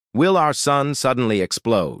Will our sun suddenly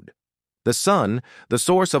explode? The sun, the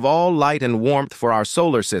source of all light and warmth for our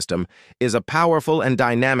solar system, is a powerful and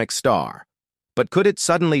dynamic star. But could it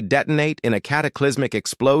suddenly detonate in a cataclysmic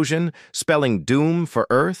explosion, spelling doom for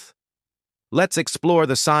Earth? Let's explore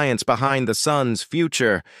the science behind the sun's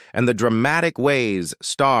future and the dramatic ways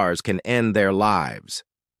stars can end their lives.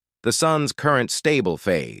 The sun's current stable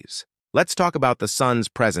phase. Let's talk about the sun's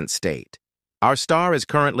present state. Our star is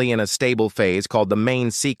currently in a stable phase called the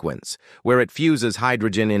main sequence, where it fuses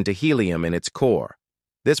hydrogen into helium in its core.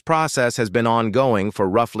 This process has been ongoing for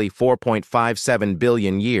roughly 4.57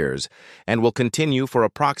 billion years and will continue for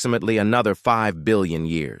approximately another 5 billion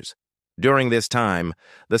years. During this time,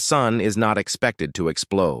 the sun is not expected to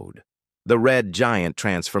explode. The red giant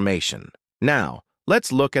transformation. Now,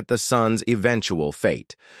 let's look at the sun's eventual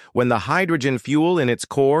fate. When the hydrogen fuel in its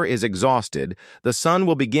core is exhausted, the sun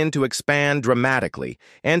will begin to expand dramatically,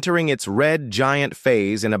 entering its red giant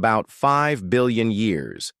phase in about 5 billion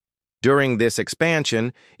years. During this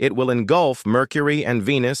expansion, it will engulf Mercury and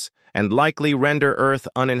Venus and likely render Earth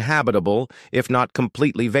uninhabitable, if not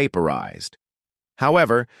completely vaporized.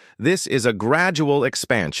 However, this is a gradual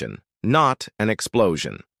expansion, not an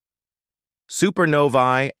explosion.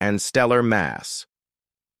 Supernovae and stellar mass.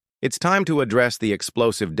 It's time to address the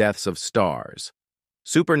explosive deaths of stars.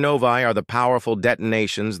 Supernovae are the powerful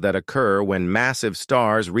detonations that occur when massive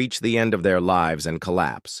stars reach the end of their lives and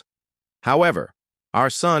collapse. However, our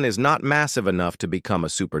sun is not massive enough to become a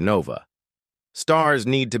supernova. Stars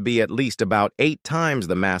need to be at least about 8 times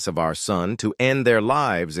the mass of our sun to end their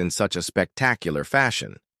lives in such a spectacular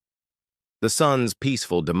fashion. The sun's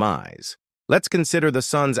peaceful demise. Let's consider the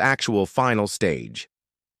sun's actual final stage.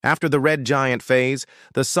 After the red giant phase,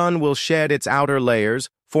 the sun will shed its outer layers,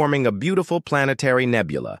 forming a beautiful planetary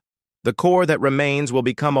nebula. The core that remains will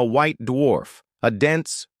become a white dwarf, a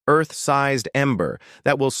dense, Earth-sized ember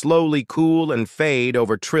that will slowly cool and fade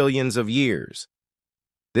over trillions of years.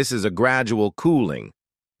 This is a gradual cooling,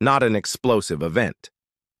 not an explosive event.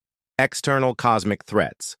 External cosmic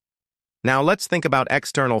threats. Now let's think about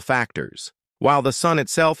external factors. While the sun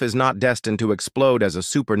itself is not destined to explode as a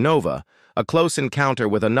supernova, a close encounter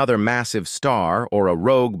with another massive star or a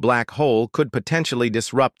rogue black hole could potentially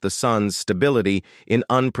disrupt the sun's stability in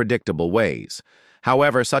unpredictable ways.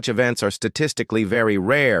 However, such events are statistically very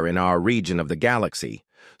rare in our region of the galaxy.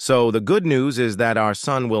 So the good news is that our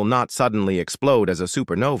sun will not suddenly explode as a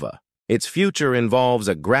supernova. Its future involves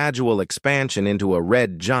a gradual expansion into a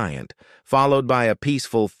red giant, followed by a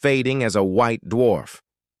peaceful fading as a white dwarf.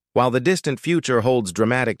 While the distant future holds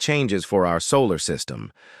dramatic changes for our solar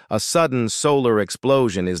system, a sudden solar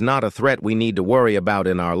explosion is not a threat we need to worry about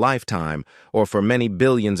in our lifetime or for many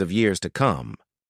billions of years to come.